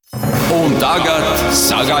Un tagad,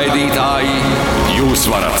 sagaidītāji, jūs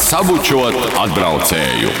varat sabučot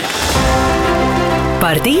atbraucēju.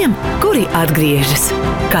 Par tiem, kuri atgriežas.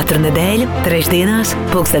 Katru nedēļu, trešdienās,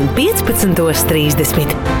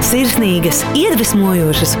 15:30. Sirsnīgas,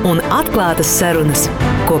 iedvesmojošas un atklātas sarunas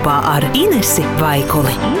kopā ar Inesi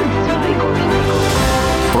Vaikuli.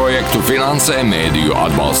 Projektu finansē Mēdīju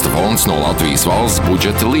atbalsta fonds no Latvijas valsts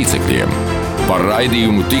budžeta līdzekļiem. Par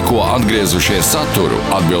raidījumu tikko atgriezušies saturu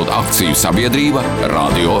atbild akciju sabiedrība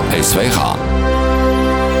Radio SVH.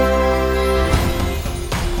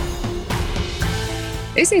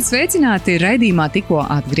 Esiet sveicināti raidījumā tikko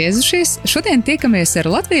atgriezušies. Šodien tiekamies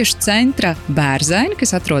ar Latviešu centra Bērzaini,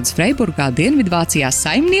 kas atrodas Freiburgā, Dienvidvācijā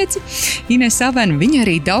saimnieci. Ines Avena, viņa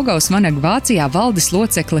arī Daugavas Vanagu Vācijā valdes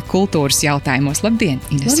locekle kultūras jautājumos. Labdien,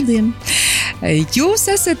 Ines! Labdien! Jūs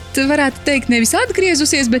esat, varētu teikt, nevis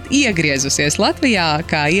atgriezusies, bet iegriezusies Latvijā,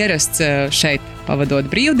 kā ierasts šeit pavadot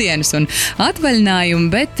brīvdienas un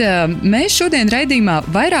atvaļinājumu, bet mēs šodien raidījumā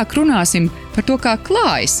vairāk runāsim par to, kā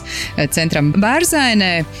klājas centram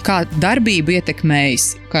Bērzainē, kā darbību ietekmējis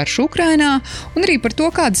karš Ukrainā un arī par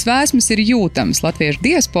to, kādas vēsmas ir jūtamas latviešu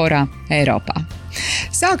diasporā Eiropā.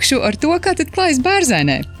 Sākšu ar to, kā tad klājas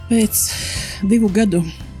Bērzainē. Pēc 2 gadu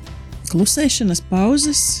klusēšanas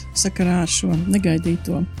pauzes sakarā ar šo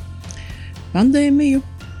negaidīto pandēmiju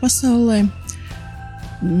pasaulē,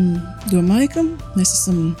 domāju, ka mēs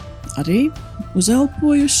esam arī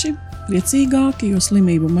uzelpojuši, priecīgāki, jo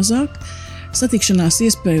slimību mazāk, satikšanās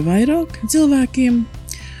iespēju vairāk cilvēkiem.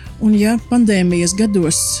 Un ja pandēmijas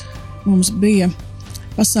gados mums bija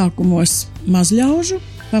pasākumos mazļaužu,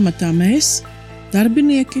 pamatā mēs,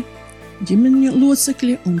 darbinieki, ģimeņu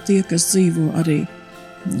locekļi un tie, kas dzīvo arī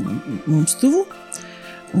mums tuvu,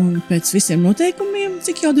 un pēc visiem noteikumiem,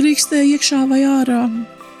 cik jau drīkstēja iekšā vai ārā,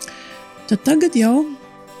 tad tagad jau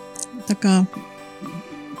tā kā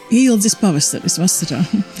ildzis pavasaris vasarā.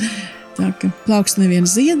 Tā ka plauks nevien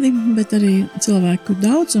ziedi, bet arī cilvēku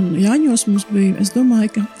daudz, un Jāņos mums bija, es domāju,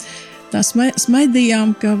 ka tā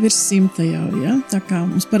smaidījām, ka virs 100 jau, ja? Tā kā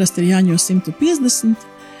mums parasti ir Jāņos 150.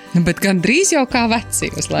 Bet gandrīz jau kā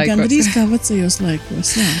vecajos laikos. Gandrīz kā vecajos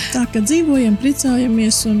laikos, jā. Tā ka dzīvojam,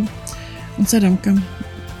 priecājamies un ceram, ka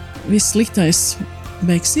viss sliktais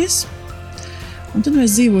beigsies. Un tad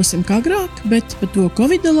mēs dzīvosim kā agrāk, bet par to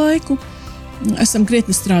Covida laiku esam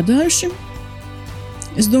krietni strādājuši.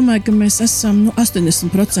 Es domāju, ka mēs esam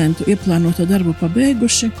 80% ieplānoto darbu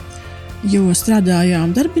pabeiguši, jo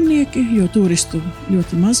strādājām darbinieki, jo turistu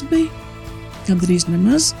ļoti maz bija, gandrīz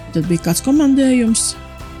nemaz. Tad bija kāds komandējums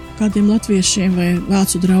kādiem latviešiem vai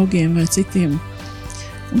vācu draugiem vai citiem.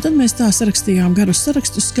 Un tad mēs tā sarakstījām garus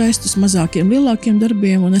sarakstus, skaistus, mazākiem, lielākiem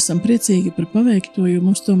darbiem un esam priecīgi par paveikto, jo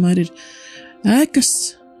mums tomēr ir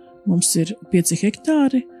ēkas, mums ir 5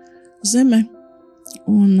 hektāri zeme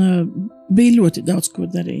un bija ļoti daudz ko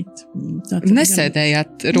darīt. Tātad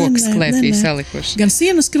nesēdējāt rokas klēpī salikuši? Gan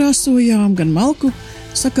sienas krāsojām, gan malku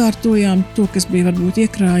sakārtojām to, kas bija varbūt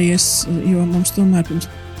iekrājies, jo mums tomēr pirms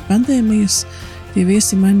pandēmijas tie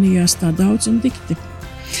viesi mainījās tā daudz un dikti.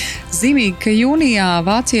 Zīmīgi, ka jūnijā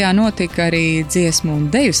Vācijā notika arī dziesmu un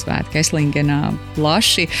deju svētki Eslingenā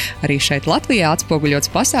plaši. Arī šeit Latvijā atspoguļots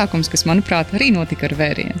pasākums, kas, manuprāt, arī notika ar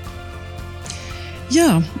vērienu.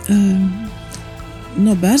 Jā,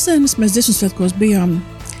 no Bērzainas mēs dziesmu svētkos bijām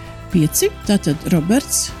 5. Tātad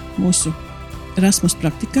Roberts, mūsu Erasmus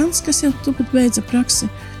praktikants, kas jau turpat beidza praksi.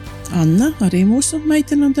 Anna, arī mūsu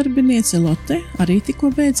meitene un darbiniece, Lotte, arī tikko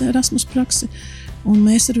beidza Erasmus praksi. Un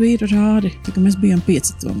mēs ar vīru Rāri, tā kā mēs bijām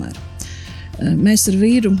 5 tomēr. Mēs ar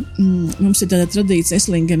vīru, mums ir tāda tradīcija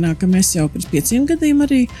Eslingenā, ka mēs jau pirms 5 gadiem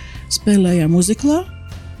arī spēlējām muziklā,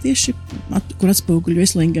 tieši, kur atspoguļo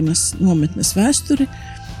Eslingenas nometnes vēsturi.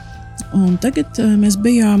 Un tagad mēs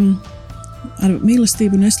bijām ar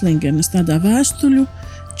mīlestību un Eslingenas tādā vēstuļu,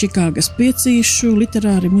 Čikāgas piecīšu,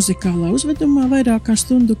 literāri muzikālā uzvedumā vairāk kā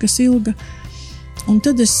stundu, kas ilga. Un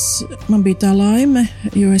tad man bija tā laime,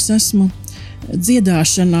 jo es esmu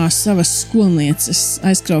dziedāšanā savas skolnieces,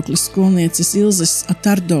 aizkrauklis skolnieces Ilzes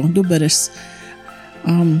Atardo Duberes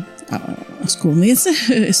skolniece.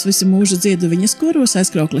 Es visu mūžu dziedu viņas koros,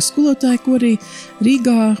 aizkrauklis skolotāju korī,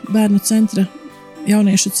 Rīgā bērnu centra,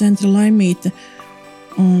 jauniešu centra Laimīte.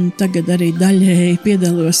 Un tagad arī daļēji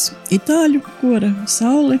piedalos itāļu kora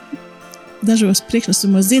Saule. Dažos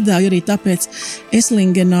priekšnesumos dziedāju arī tāpēc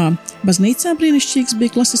Eslingenā baznīcā brīnišķīgs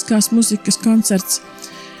bija klasiskās muzikas koncerts.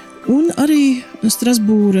 Un arī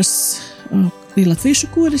Strasbūras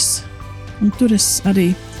latviešu koris. Un tur es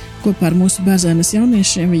arī kopā ar mūsu Bērzainas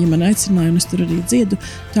jauniešiem, viņi man aicināja un es tur arī dziedu.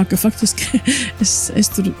 Tā ka faktiski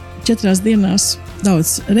es tur 4 dienās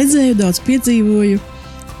daudz redzēju, daudz piedzīvoju.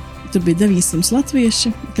 tur bija 900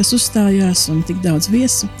 latvieši, kas uzstājās un tik daudz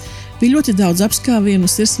viesu. Bija ļoti daudz apskāvienu,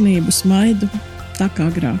 sirsnību, smaidu, tā kā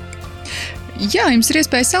agrāk. Jā, jums ir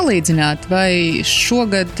iespēja salīdzināt, vai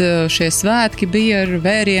šogad šie svētki bija ar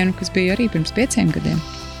vērienu, kas bija arī pirms 5 gadiem?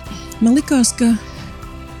 Man likās, ka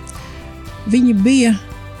viņi bija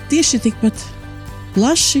tieši tikpat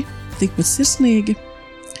plaši, tikpat sirsnīgi,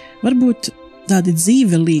 varbūt tādi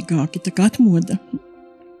dzīvelīgāki, tā kā atmoda.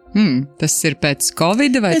 Tas ir pēc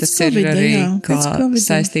Covida, vai pēc tas COVID, ir arī COVID,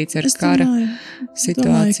 saistīts ar kara situāciju?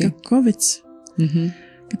 Domāju, ka Covids,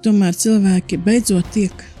 ka tomēr cilvēki beidzot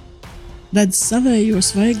redz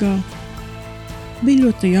savējos vaigā. Bija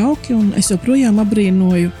ļoti jauki, un es joprojām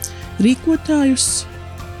abrīnoju rīkotājus,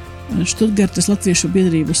 Štutgartas Latviešu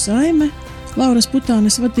biedrību saime, Lauras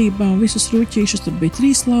Putānes vadībā un visus rūķīšus. Tur bija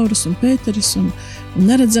 3 Lauras un Pēteris un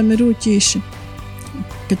neredzami rūķīši,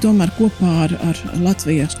 ka tomēr kopā ar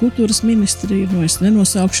Latvijas kultūras ministriju, es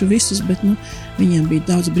nenosaukšu visus, bet viņiem bija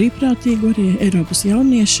daudz brīvprātīgu, arī Eiropas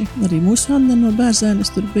jaunieši, arī mūsu Anna no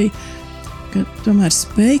Bērzēnes tur bija, ka tomēr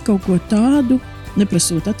spēja kaut ko tādu,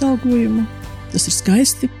 neprasot atalgojumu. Tas ir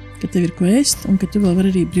skaisti, ka tev ir ko ēst un ka tu vēl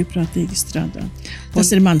vari arī brīvprātīgi strādāt.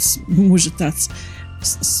 Tas ir mans mūža tāds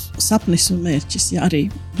sapnis un mērķis, ja arī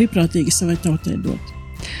brīvprātīgi savai tautai dot.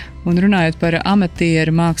 Un runājot par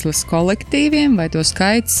amatieru mākslas kolektīviem, vai to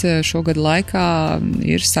skaits šogad laikā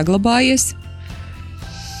ir saglabājies?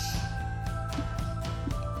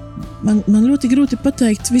 Man ļoti grūti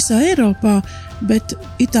pateikt visā Eiropā, bet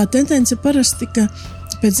ir tā tendence parasti, ka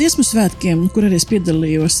pēc dziesmu svētkiem, kur arī es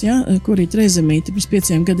piedalījos, kur ir Reizemīte pirms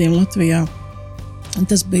 5 gadiem Latvijā,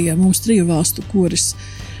 tas bija mūsu 3 valstu koris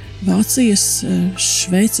Vācijas,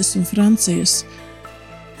 Šveices un Francijas.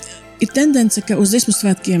 Ir tendence, ka uz dziesmu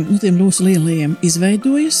svētkiem tiem mūsu lielajiem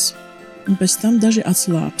izveidojas, un pēc tam daži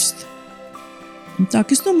atslāpst. Un tā,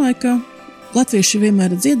 ka es domāju, ka latvieši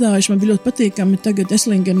vienmēr ir dziedājuši. Man bija ļoti patīkami tagad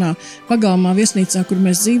Eslingenā, pagalmā viesnīcā, kur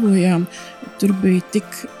mēs dzīvojām. Tur bija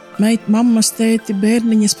tik mammas, tēti,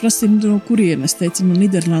 bērniņi. Es prasīju, no kurienes, teica, no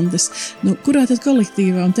Niderlandes. Kurā tad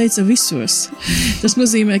kolektīvā? Un teica, visos. Tas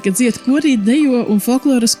nozīmē, ka dzied korī, dejo un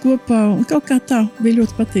folkloras kopā, un kaut kā tā bija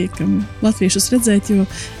ļoti patīkami latviešus redzēt, jo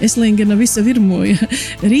Eslingena visa virmoja.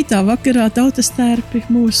 Rītā, vakarā tautas tērpi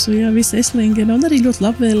mūsu, visa Eslingena, un arī ļoti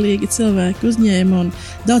labvēlīgi cilvēki uzņēma, un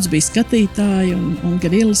daudz bija skatītāji, un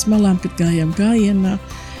gar ielas malām, kad gājām gājienā.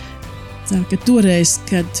 Tā, ka toreiz,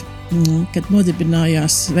 kad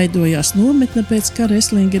nodibinājās, veidojās nometne pēc kara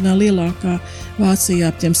Eslingenā, lielākā Vācijā,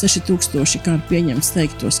 ap tiem 6000, kā pieņemts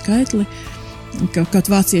teikt to skaitli, ka kaut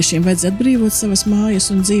vāciešiem vajadzēja atbrīvot savas mājas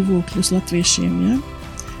un dzīvokļus latviešiem,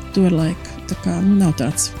 Tolaik, tā kā, nav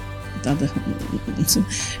tāda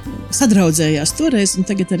sadraudzējās toreiz, un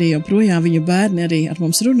tagad arī joprojām viņu bērni arī ar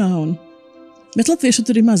mums runā, bet latviešu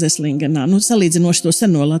tur ir maz Eslingenā, salīdzinoši to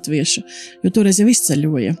seno latviešu, jo toreiz jau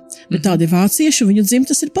izceļoja. Bet tādi vācieši, viņu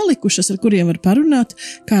dzimtas ir palikušas, ar kuriem var parunāt,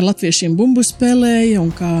 kā ar latviešiem bumbu spēlēja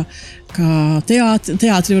un kā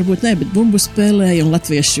teātri varbūt ne, bet bumbu spēlēja, un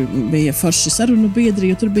latvieši bija forši sarunu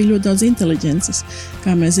biedri, jo tur bija ļoti daudz inteliģences,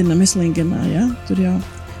 kā mēs zinām Eslingenā, tur jau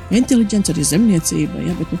inteliģence, arī zemniecība,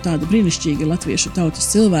 bet tāda brīnišķīga latviešu tautas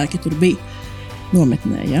cilvēki tur bija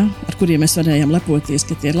nometnē, ar kuriem mēs varējām lepoties,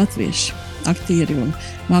 ka tie ir latvieši, aktieri un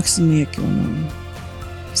mākslinieki un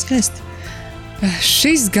skaisti.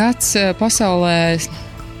 Šis gads pasaulē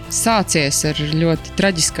sācies ar ļoti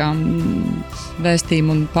traģiskām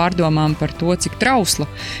vēstījumu un pārdomām par to, cik trausla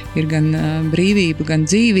ir gan brīvība, gan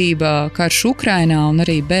dzīvība, karš Ukrainā, un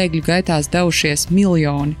arī bēgļu gaitās devušies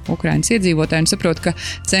miljoni Ukrainas iedzīvotāji. Un saprotu, ka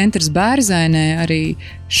centrs Bērzēnē arī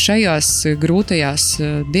šajās grūtajās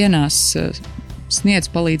dienās sniedz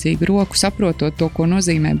palīdzīgu roku, saprotot to, ko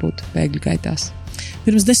nozīmē būt bēgļu gaitās.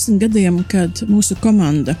 Pirms 10 gadiem, kad mūsu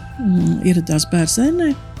komanda ieradās Bērzēnē,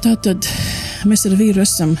 tātad mēs ar vīru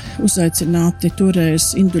esam uzaicināti toreiz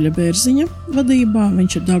Induļa Bērziņa vadībā.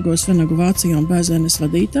 Viņš ir Daugavas Venagu Vācijā un Bērzēnes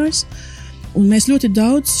vadītājs. Un mēs ļoti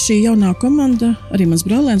daudz, šī jaunā komanda, arī mans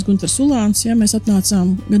brālēns Guntars Ulāns, mēs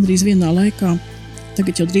atnācām gandrīz vienā laikā.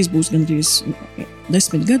 Tagad jau drīz būs gandrīz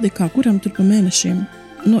 10 gadi, kā kuram tur pa mēnešiem.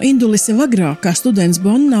 Indulis jau agrāk, kā students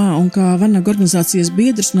Bonnā un kā Vanagu organizācijas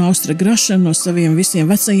biedrs no Austra Graša, no saviem visiem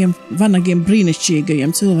vecajiem vanagiem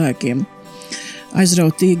brīnišķīgajiem cilvēkiem,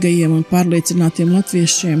 aizrautīgajiem un pārliecinātiem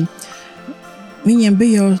latviešiem. Viņiem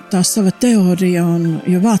bija jau tā sava teorija,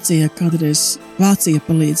 jo Vācija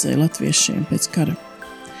palīdzēja latviešiem pēc kara.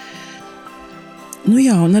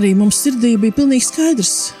 Un arī mums sirdī bija pilnīgi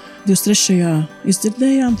skaidrs. 23.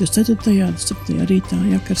 izdzirdējām, 24. 27. rītā,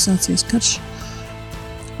 kad sācies karš.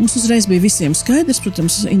 Mums uzreiz bija visiem skaidrs,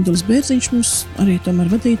 protams, Indulis Bērziņš mums arī tomēr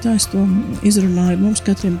vadītājs to izrunāja mums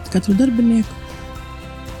katru darbinieku.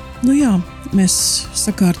 Nu jā, mēs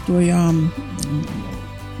sakārtojām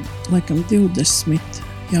laikam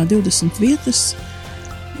 20 vietas,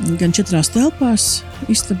 gan 4 telpās,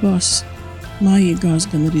 istabās, mājīgās,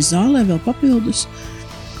 gan arī zālē vēl papildus.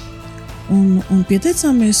 Un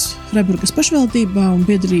pieteicāmies Freiburgas pašvaldībā un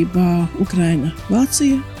biedrībā Ukraina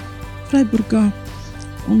Vācija Freiburgā.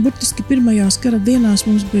 Un burtiski pirmajās kara dienās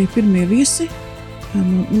mums bija pirmie viesi.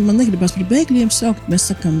 Man negribas par bēgļiem saukt, mēs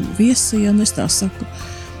sakam viesi, ja es tā saku.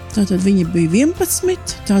 Tātad viņi bija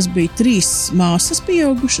 11, tās bija 3 māsas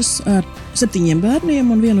pieaugušas ar 7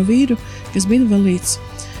 bērniem un 1 vīru, kas bija invalīds.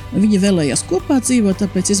 Viņi vēlējās kopā dzīvot,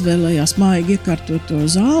 tāpēc izvēlējās mājīgi iekārtoto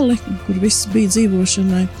zāli, kur viss bija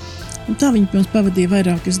dzīvošanai. Un tā viņi pirms pavadīja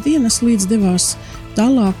vairākas dienas, līdz devās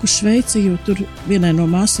tālāk uz Šveici, jo tur vienai no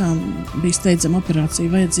māsām bija steidzama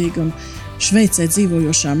operācija vajadzīga, un Šveicē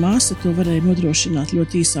dzīvojošā māsa to varēja nodrošināt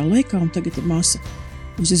ļoti īsā laikā, un tagad ir māsa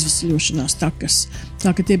uz izvesaļošanās takas. Tā,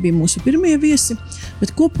 ka tie bija mūsu pirmie viesi,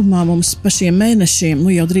 bet kopumā mums pa šiem mēnešiem,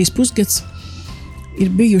 jau drīz pusgads, ir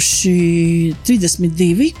bijuši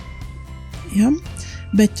 32, ja?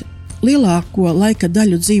 Bet lielāko laika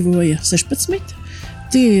daļu dzīvoja 16.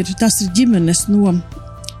 Tās ir ģimenes no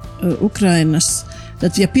Ukrainas.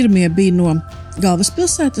 Tad, ja pirmie bija no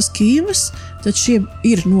galvaspilsētas Kijevas, tad šie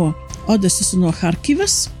ir no Odesas un no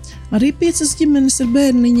Harkivas, arī 5 ģimenes ar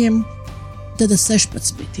bērniņiem, tad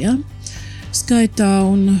 16, ja? Skaitā,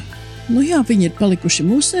 un, viņi ir palikuši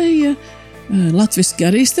mūsējie, latviski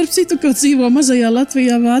arī starp citu, ko dzīvo mazajā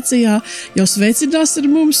Latvijā, Vācijā, jau sveicinās ar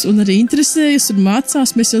mums un arī interesējas un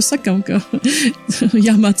mācās. Mēs jau sakam, ka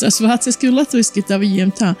jāmācās vāciski un latviski, tā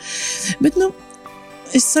viņiem tā. Bet,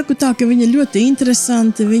 es saku tā, ka viņi ir ļoti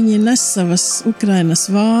interesanti, viņi nes savas Ukrainas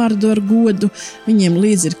vārdu ar godu, viņiem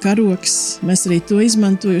līdz ir karoks, mēs arī to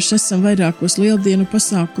izmantojuši, esam vairākos lieldienu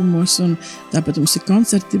pasākumos, un tāpat mums ir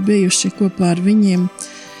koncerti bijuši kopā ar viņiem.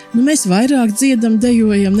 Mēs vairāk dziedam,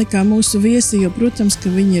 dejojam nekā mūsu viesi, jo, protams,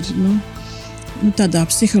 ka viņi ir tādā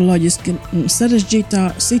psiholoģiski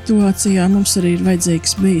sarežģītā situācijā. Mums arī ir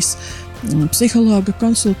vajadzīgs bijis psihologa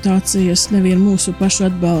konsultācijas, nevien mūsu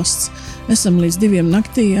pašu atbalsts. Esam līdz 2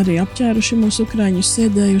 naktī arī apķēruši mūsu ukraiņus,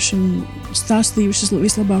 sēdējuši un stāstījuši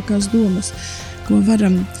vislabākās domas, ko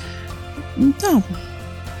varam. Tā,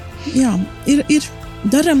 jā, ir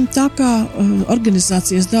daram tā, kā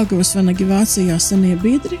organizācijas Daugavas Vanagi Vācijā senie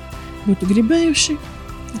biedri būtu gribējuši,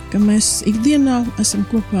 ka mēs ikdienā esam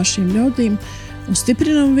kopā ar šiem ļaudīm un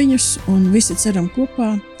stiprinam viņus, un visi ceram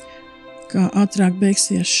kopā, ka ātrāk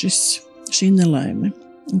beigsies šī nelaime,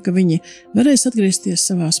 un ka viņi varēs atgriezties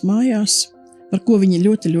savās mājās, par ko viņi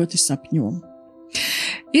ļoti, ļoti sapņo.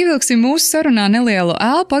 Ievilksim mūsu sarunā nelielu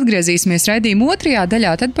elpu, atgriezīsimies raidījuma 2.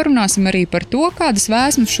 daļā, tad parunāsim arī par to, kādas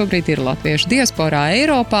vēsmas šobrīd ir latviešu diasporā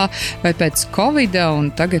Eiropā, vai pēc Covida un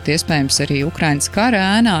tagad iespējams arī Ukrainas kara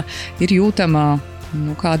ēnā ir jūtama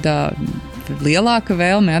kāda lielāka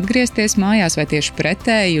vēlme atgriezties mājās, vai tieši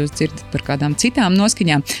pretēji jūs dzirdat par kādām citām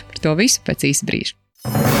noskaņām. Par to visu pēc īsa brīža.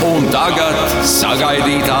 Un tagad,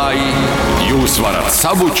 sagaidītāji, jūs varat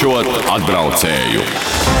sabučot atbraucēju.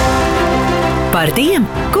 Par tiem,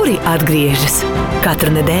 kuri atgriežas.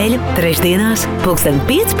 Katru nedēļu, trešdienās,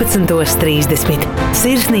 15:30.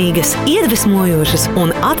 Sirsnīgas, iedvesmojošas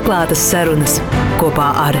un atklātas sarunas kopā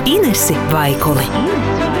ar Inesi Vaikuli.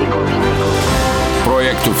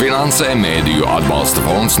 Projektu finansē Mēdīju atbalsta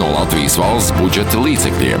fonds no Latvijas valsts budžeta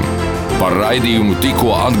līdzekļiem. Par raidījumu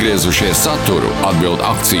tikko atgriezušies saturu atbild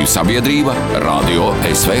akciju sabiedrība Radio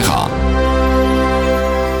SVH.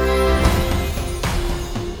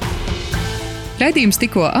 Raidījums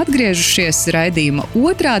tikko atgriežušies, raidījuma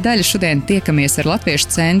 2. daļa. Šodien tiekamies ar Latviešu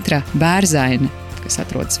centra Bērzaini, kas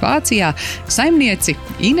atrodas Vācijā, saimnieci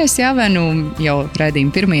Inesi Avenu. Jau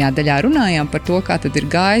raidījuma 1. daļā runājām par to, kā tad ir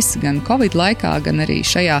gājis gan Covid laikā, gan arī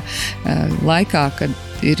šajā laikā, kad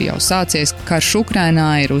ir jau sācies karš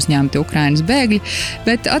Ukrainā, ir uzņemti Ukrainas bēgļi.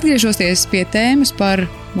 Bet atgriežoties pie tēmas par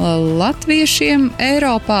latviešiem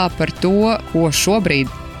Eiropā, par to, ko šobrīd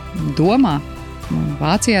domā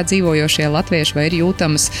Vācijā dzīvojošie latvieši, vai ir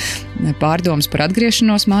jūtamas pārdomas par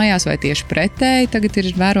atgriešanos mājās, vai tieši pretēji tagad ir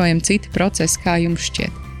vērojami citi procesi, kā jums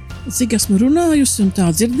šķiet? Cik esmu runājusi un tā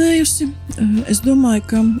dzirdējusi, es domāju,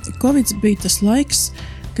 ka Covid bija tas laiks,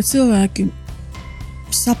 kad cilvēki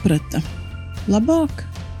saprata labāk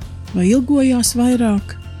vai ilgojās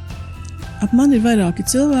vairāk. Ap mani ir vairāki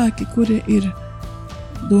cilvēki, kuri ir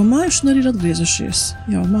domājuši un arī ir atgriezušies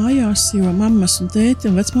jau mājās, jo mammas un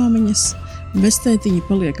tēti un vecmāmiņas beztētiņi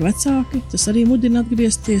paliek vecāki, tas arī mudina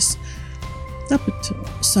atgriezties. Tāpat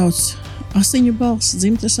sauc asiņu balss,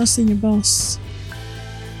 dzimtes asiņu balss.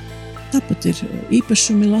 Tāpat ir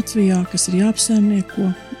īpašumi Latvijā, kas ir jāapsaimnieko,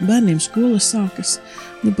 bērniem skola sākas.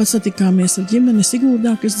 Nu, pat satikāmies ar ģimeni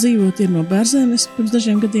Siguldā, kas dzīvo ir no Bērzēnes. Pirms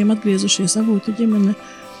dažiem gadiem atgriezušies Avotu ģimene.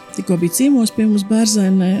 Tikko bija ciemos pie mums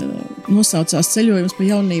Bērzēnē, nosaucās ceļojums pa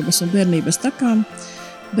jaunības un bērnības takām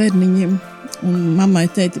bērniņiem un mammai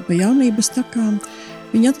tēti pa jaunības takām.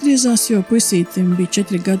 Viņi atgriezās, jo puisītim bija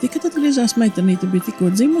 4 gadi, kad atgriezās, meitenīte bija tikko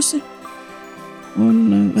dzimusi.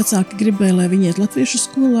 Un vecāki gribēja, lai viņi iet latviešu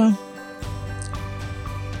skolā,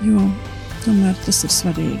 jo tomēr tas ir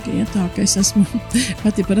svarīgi. Ja? Tā, ka es esmu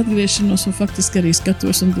pati par atgriešanos un faktiski arī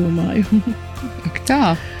skatos un domāju.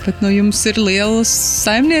 Tā, bet jums ir liela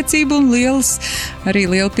saimniecība un arī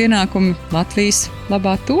liela pienākumi Latvijas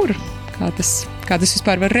labā tur. Kā tas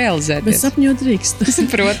vispār var realizēties? Bet sapņot drīkst.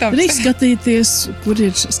 Protams. Drīkst skatīties, kur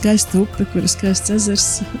ir skaista upe, kur ir skaists ezers.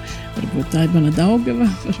 Varbūt tā ir mana Daugava,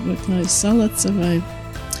 varbūt tā ir Salaca vai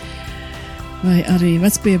arī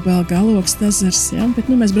Vecpiebāga Aloksta ezers. Ja?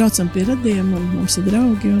 Bet mēs braucam pie radiem un mums ir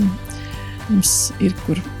draugi un mums ir,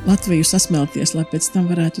 kur Latviju sasmelties, lai pēc tam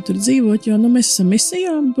varētu tur dzīvot, jo mēs esam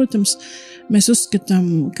misijā. Protams, mēs uzskatām,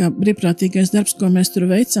 ka brīvprātīgais darbs, ko mēs tur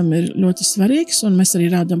veicam, ir ļoti svarīgs, un mēs arī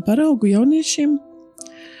rādām paraugu jauniešiem,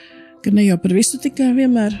 ka ne jau par visu tikai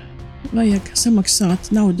vienmēr vajag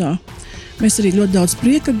samaksāt naudā. Mēs arī ļoti daudz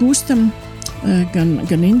prieka gūstam,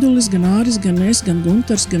 gan Indulis, gan Āris, gan es, gan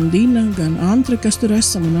Guntars, gan Dina, gan Antre, kas tur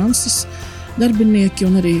esam, un Ansis darbinieki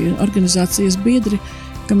un arī organizācijas biedri,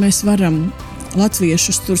 ka mēs varam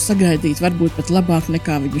latviešus tur sagaidīt, varbūt pat labāk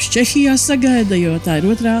nekā viņus Čehijā sagaida, jo tā ir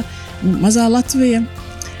otrā mazā Latvija,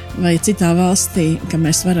 vai citā valstī, ka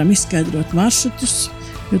mēs varam izskaidrot maršrutus,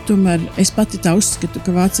 jo tomēr es pati tā uzskatu,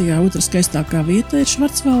 ka Vācijā otra skaistākā vieta ir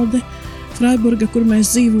Švarcvalde, Freiburga, kur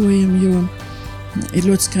mēs dzīvojam, jo ir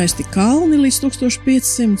ļoti skaisti kalni līdz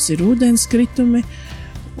 1500, ir ūdenskritumi,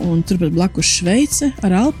 un turpat blakus Šveice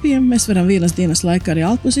ar Alpiem. Mēs varam vienas dienas laikā arī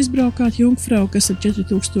Alpus izbraukāt, Jungfrau, kas ir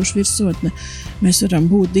 4000 virsotne. Mēs varam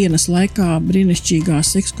būt dienas laikā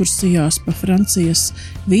brīnišķīgās ekskursijās pa Francijas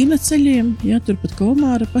vīna ceļiem, ja, turpat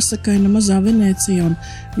Komāra, Pasakaina, Mazā Venēcija un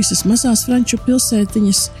visas mazās franču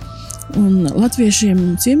pilsētiņas. Un latviešiem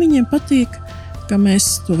ciemiņiem patīk, ka mēs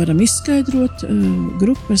to varam izskaidrot,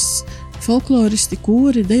 grupas, folkloristi,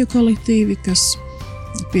 kori, deju kolektīvi, kas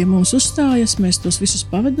pie mums uzstājas, mēs tos visus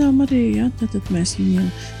pavadām arī, ja? Tad mēs viņiem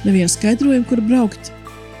nevienu skaidrojam, kur braukt,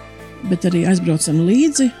 bet arī aizbraucam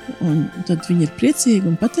līdzi, un tad viņi ir priecīgi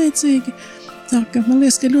un pateicīgi. Tā ka man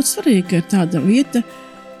liekas, ka ir ļoti svarīgi, ka ir tāda vieta,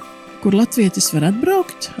 kur latvietis var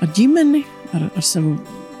atbraukt ar ģimeni, ar savu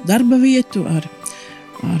darba vietu, ar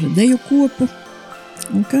deju kopu,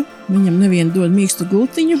 un ka viņam nevienu dod mīkstu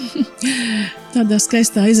gultiņu. Tādā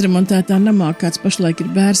skaistā izremontētā namā, kāds pašlaik ir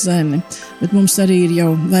Bērzēne, bet mums arī ir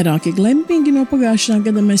jau vairāki glampingi no pagājušā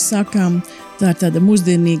gada mēs sākām. Tā ir tāda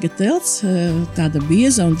mūsdienīga telts, tāda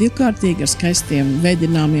bieza un divkārtīga ar skaistiem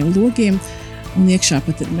vēdināmiem logiem, un iekšā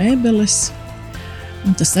pat ir mēbeles.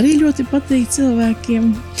 Un tas arī ļoti patīk cilvēkiem.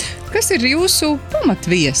 Kas ir jūsu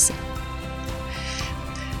pamatviesi?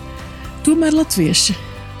 Tomēr latvieši,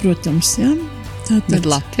 protams, jā. Bet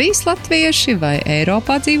Latvijas latvieši vai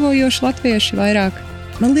Eiropā dzīvojoši latvieši vairāk?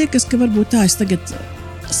 Man liekas, ka varbūt tā es tagad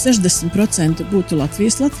 60% būtu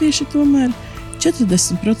Latvijas latvieši tomēr,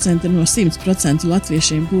 40% no 100%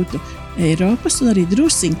 latviešiem būtu Eiropas un arī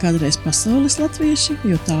drusciņi kādreiz pasaules latvieši,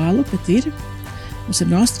 jo tālu pat ir. Mums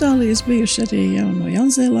ir no Austrālijas bijuši arī jau no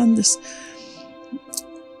Jaunzēlandes.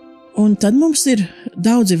 Un tad mums ir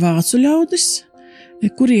daudzi vācu ļaudis,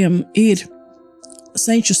 kuriem ir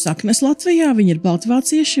senču saknes Latvijā, viņi ir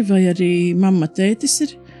baltvācieši, vai arī mamma tētis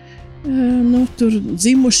ir tur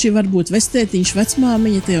dzimuši, varbūt vestētiņš,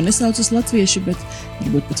 vecmāmiņa, te jau nesaucas latvieši, bet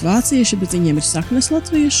varbūt pat vācieši, bet viņiem ir saknes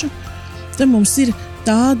latviešu. Tad mums ir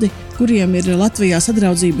tādi, kuriem ir Latvijā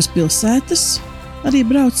sadraudzības pilsētas, arī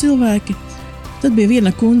brauc cilvēki. Tad bija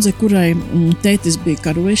viena kundze, kurai tētis bija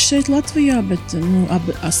karojis šeit Latvijā, bet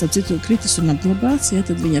starp citu kritis un apglabāts, ja,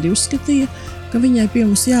 tad viņa arī uzskatīja, ka viņai pie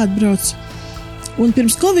mums jāatbrauc. Un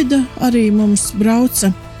pirms Covida arī mums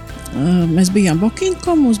brauca, mēs bijām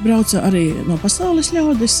Booking.com, mums brauca arī no pasaules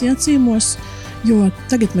ļaudis, ja, ciemos, jo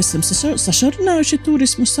tagad mēs esam sašarinājuši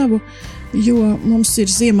turismu savu, jo mums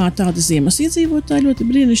ir ziemā tādi ziemas iedzīvotāji ļoti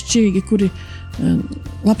brīnišķīgi, kuri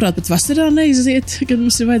labprāt pat vasarā neiziet, kad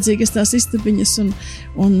mums ir vajadzīgas tās istabiņas,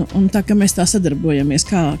 un tā, ka mēs tā sadarbojamies,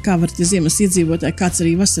 kā var tie ziemas iedzīvotāji, kāds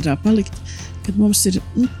arī vasarā palikt, kad mums ir,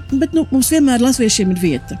 bet mums vienmēr latviešiem ir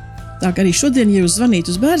vieta. Tā kā arī šodien, ja jūs zvanītu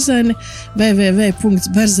uz Bērzēni,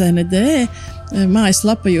 www.berzene.de,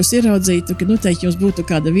 mājaslapa jūs ieraudzītu, ka noteikti jums būtu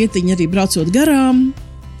kāda vietiņa arī braucot garām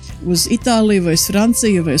uz Itāliju vai uz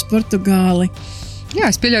Franciju vai uz Portugāli. Jā,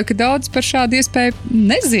 es pieļauju, ka daudz par šādu iespēju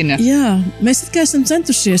nezina. Jā, mēs tikai esam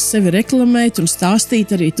centušies sevi reklamēt un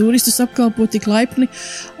stāstīt, arī turistus apkalpot tik laipni,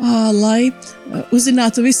 lai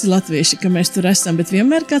uzzinātu visi latvieši, ka mēs tur esam, bet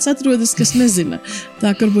vienmēr kāds atrodas, kas nezina.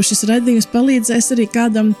 Tā, ka varbūt šis raidījums palīdzēs arī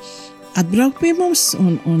kādam atbraukt pie mums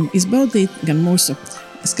un izbaudīt gan mūsu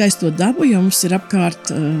skaisto dabu, jo mums ir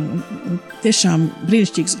apkārt tiešām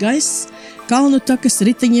brīnišķīgs gaiss, kalnu takas,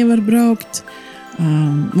 riteņiem var braukt.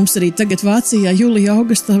 Mums arī tagad Vācijā jūlijā,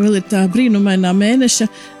 augustā vēl ir tā brīnumainā mēneša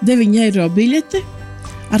 9 eiro biļete,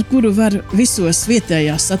 ar kuru var visos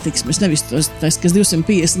vietējās satiksmes, nevis tos, kas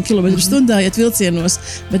 250 km/h iet vilcienos,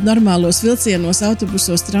 bet normālos vilcienos,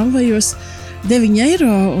 autobusos, tramvajos 9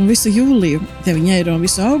 eiro un visu jūliju 9 eiro un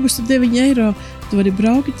visu augustu 9 eiro. Tu vari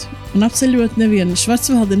braukt un apceļot nevienu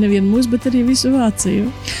Švarcvaldi, nevienu mūs, bet arī visu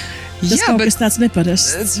Vāciju. Tas jā, kaut kas tāds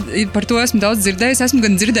neparasts. Par to esmu daudz dzirdējis. Esmu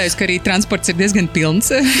gan dzirdējis, ka arī transports ir diezgan pilns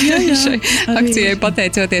šai akcijai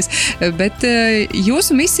pateicoties. Bet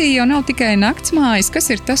jūsu misija jau nav tikai naktsmājas. Kas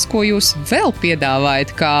ir tas, ko jūs vēl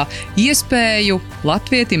piedāvājat kā iespēju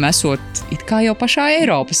latvietim esot it kā jau pašā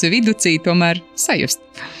Eiropas viducī tomēr sajust?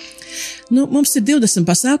 Mums ir 20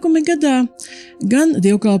 pasākumi gadā, gan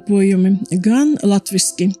dievkalpojumi, gan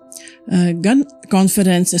latviski, gan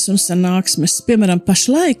konferences un sanāksmes. Piemēram,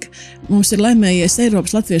 pašlaik mums ir laimējies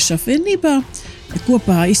Eiropas Latviešu apvienībā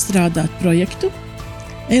kopā izstrādāt projektu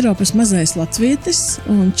Eiropas mazais latvietis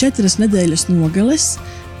un 4 nedēļas nogales.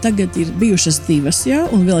 Tagad ir bijušas 2, jā,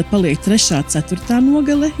 un vēl paliek 3., 4.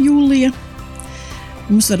 nogale jūlija.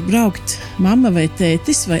 Mums var braukt mamma vai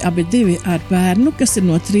tētis vai abi divi ar bērnu, kas ir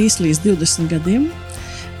no 3 līdz 20 gadiem.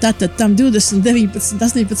 Tātad tam 20, 19,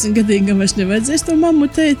 18 gadīgam vairs nevajadzēs to mammu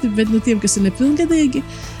tēti, bet tiem, kas ir nepilngadīgi,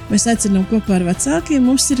 mēs aicinām kopā ar vecākiem.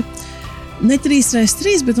 Mums ir ne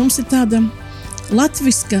 3x3, bet mums ir tāda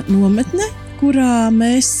latviska nometne, kurā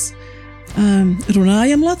mēs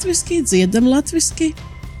runājam latviski, dziedam latviski,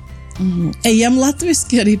 ejam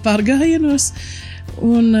latviski arī pārgājienos.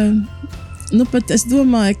 Un pat es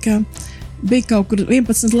domāju, ka bija kaut kur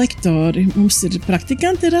 11 lektori. Mums ir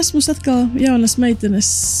praktikanti Erasmus, atkal jaunas meitenes.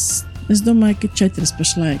 Es domāju, ka 4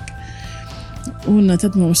 pašlaik. Un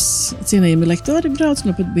tad mums cienījami lektori brauc.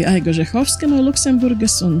 Pat bija Aiga Žehovska no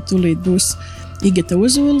Luksemburgas, un tūlīt būs Igeta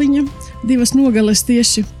Ozoliņa. 2 nogales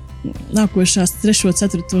tieši nākošās 3.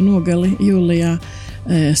 4. nogali jūlijā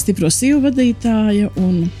stipro sīvu vadītāja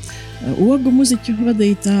un ogu muziķu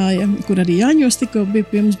vadītāja, kur arī Jāņos tikko bija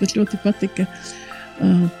pie mums, bet ļoti patika.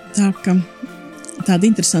 Tā ka tādi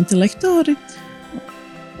interesanti lektori,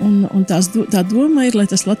 un tā doma ir, lai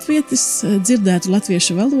tas latvietis dzirdētu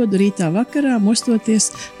latviešu valodu rītā vakarā, mostoties.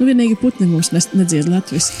 Vienīgi putni mums nedzied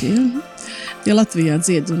latviski, ja? Tie Latvijā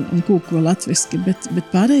dzied un kūko latviski, bet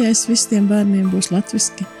pārējais visiem bērniem būs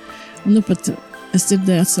latviski. Un pat es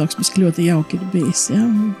dzirdēju atsauksmes, ka ļoti jauki ir bijis, ja?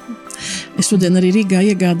 Es šodien arī Rīgā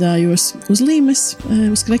iegādājos uzlīmes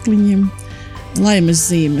uz krekliņiem, laimes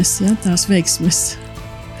zīmes, ja? Tās veiksmes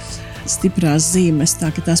stiprās zīmes, tā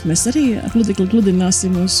ka tās mēs arī ar gludikli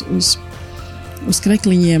gludināsim uz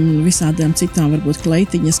krekliņiem un visādām citām, varbūt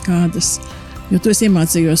kleitiņas kādas. Jo to es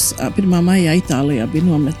iemācījos 1. maijā Itālijā, bija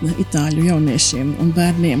nometne itāļu jauniešiem un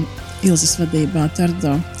bērniem Ilzes vadībā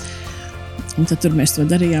Tardo. Un tad tur mēs to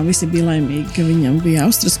darījām, visi bija laimīgi, ka viņam bija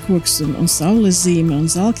austras koks un saules zīme un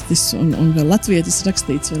zalktis un vēl latvietis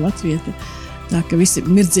rakstīts vai latvieta. Tā ka visi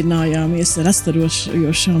mirdzinājāmies ar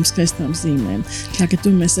atstarošām skaistām zīmēm. Tā ka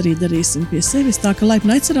to mēs arī darīsim pie sevis. Tā ka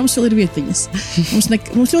laipni aicinām, mums vēl ir vietiņas.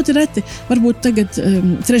 Mums ļoti reti, varbūt tagad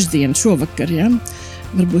trešdien šovakar, ja?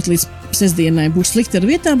 Varbūt līdz sestdienai būs slikti ar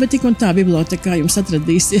vietām, bet tik un tā bibliotekā jums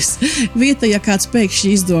atradīsies vieta, ja kāds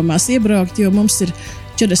pēkšņi izdomās iebraukt, jo mums ir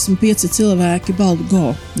 45 cilvēki baldu go,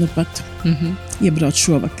 pat iebrauc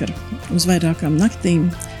šovakar uz vairākām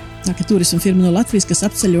naktīm. Tā ka turisma firma no Latvijas, kas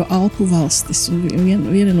apceļo Alpu valstis, un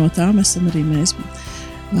viena no tām esam arī mēs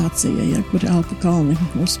Vācijā, ja, kur Alpu kalni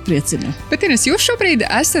mūs priecina. Bet, Ines, jūs šobrīd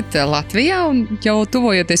esat Latvijā un jau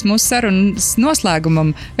tuvojoties mūsu sarunas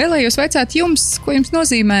noslēgumam, vēlējos vaicāt jums, ko jums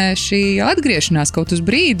nozīmē šī atgriešanās kaut uz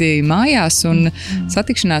brīdi mājās un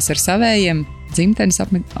satikšanās ar savējiem, dzimtenes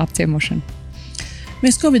apciemošanu?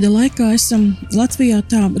 Mēs Covida laikā esam Latvijā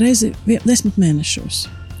tā reizi 10 mēnešos.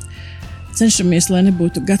 Cenšamies, lai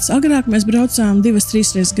nebūtu gads agrāk, mēs braucām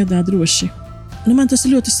 2-3 reizes gadā droši. Man tas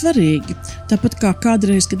ir ļoti svarīgi. Tāpat kā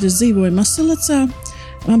kādreiz, kad es dzīvoju Masalacā,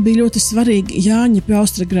 man bija ļoti svarīgi Jāņi pie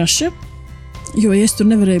Austra Graša, jo ja es tur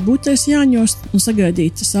nevarēju būties Jāņos un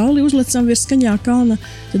sagaidīt sauli uzlecam virs Skaņā kalna,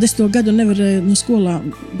 tad es to gadu nevarēju no skolā.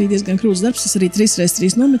 Bija diezgan krūts darbs, es arī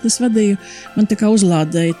 3x3 nometnes vadīju. Man tā kā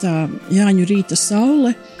uzlādēja tā Jāņu rīta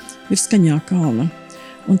saule virs Skaņā kalna.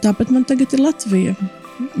 Un tāpat man tagad ir Latvija,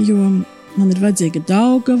 jo man ir vajadzīga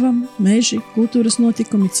Daugava, meži, kultūras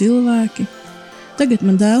notikumi, cilvēki. Tagad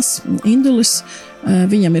man dēls Indulis,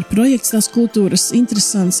 viņam ir projekts tās kultūras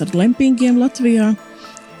interesants ar glempingiem Latvijā.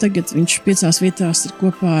 Tagad viņš 5 vietās ir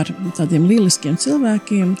kopā ar tādiem lieliskiem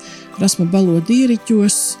cilvēkiem, Rasmu balo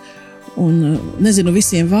dīriķos, un nezinu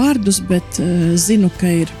visiem vārdus, bet zinu, ka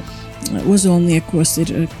ir Ozolniekos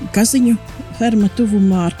ir kaziņu ferma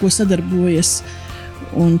tuvumā, ar ko sadarbojas,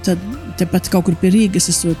 un tad tepat kaut kur pie Rīgas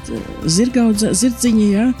esot zirdziņi,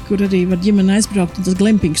 ja, kur arī var ģimene aizbraukt, un tas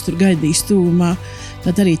glempings tur gaidīs tuvumā.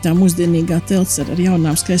 Tad arī tā mūsdienīgā telts ar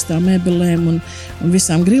jaunām skaistām mēbelēm un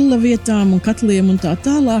visām grilla vietām un katliem un tā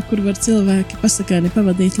tālāk, kur var cilvēki pasakaini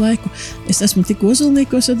pavadīt laiku. Es esmu tik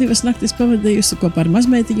Ozolniekos jau 2 naktis pavadījusi, kopā ar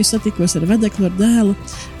mazmeitiņu satikos ar vedeklu, ar dēlu.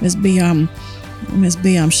 Mēs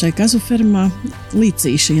bijām šai kazu fermā,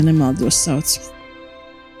 Līcīša, ja nemaldos sauc.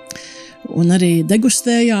 Un arī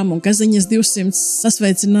degustējām, un kaziņas 200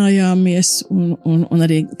 sasveicinājāmies, un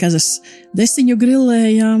arī kazas desiņu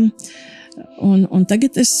grillējām. Un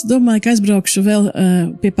tagad es domāju, ka aizbraukšu vēl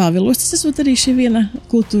pie Pāvilos. Tas esot arī šī viena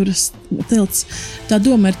kultūras telts. Tā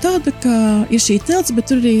doma ir tāda, ka ir šī telts, bet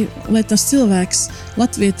tur arī, lai tas cilvēks,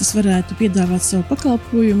 latvietis, varētu piedāvāt savu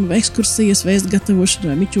pakalpojumu, vai ekskursijas, vēst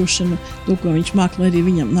gatavošanu, vai miķošanu, to, ko viņš māk, lai arī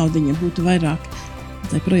viņam naudiņa būtu vairāk.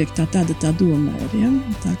 Tā projektā tāda tā doma ir, ja?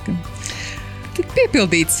 Tā ka... Tik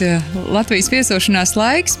piepildīts Latvijas viesošanās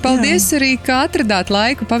laiks. Paldies arī, ka atradāt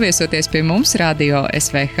laiku paviesoties pie mums Radio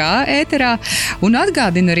SVH ēterā. Un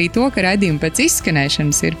atgādinu arī to, ka raidījumi pēc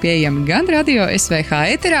izskanēšanas ir pieejami gan Radio SVH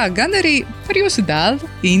ēterā, gan arī ar jūsu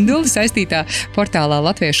dēlu Induli saistītā portālā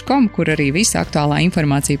latviešu.com, kur arī visa aktuālā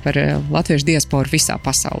informācija par latviešu diasporu visā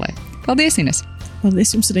pasaulē. Paldies, Ines!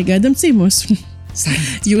 Paldies jums, arī gaidām cīmos!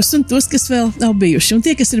 Jūs un tos, kas vēl nav bijuši, un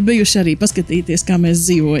tie, kas ir bijuši, arī paskatīties, kā mēs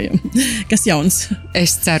dzīvojam. Kas jauns?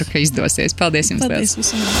 Es ceru, ka izdosies. Paldies jums! Paldies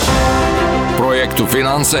visiem! Projektu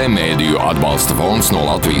finansē Mēdīju atbalsta fonds no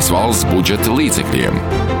Latvijas valsts budžeta līdzekļiem.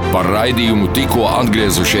 Par raidījumu tikko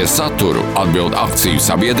atgriezušies saturu atbild akciju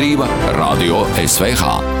sabiedrība Radio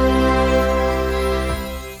SVH.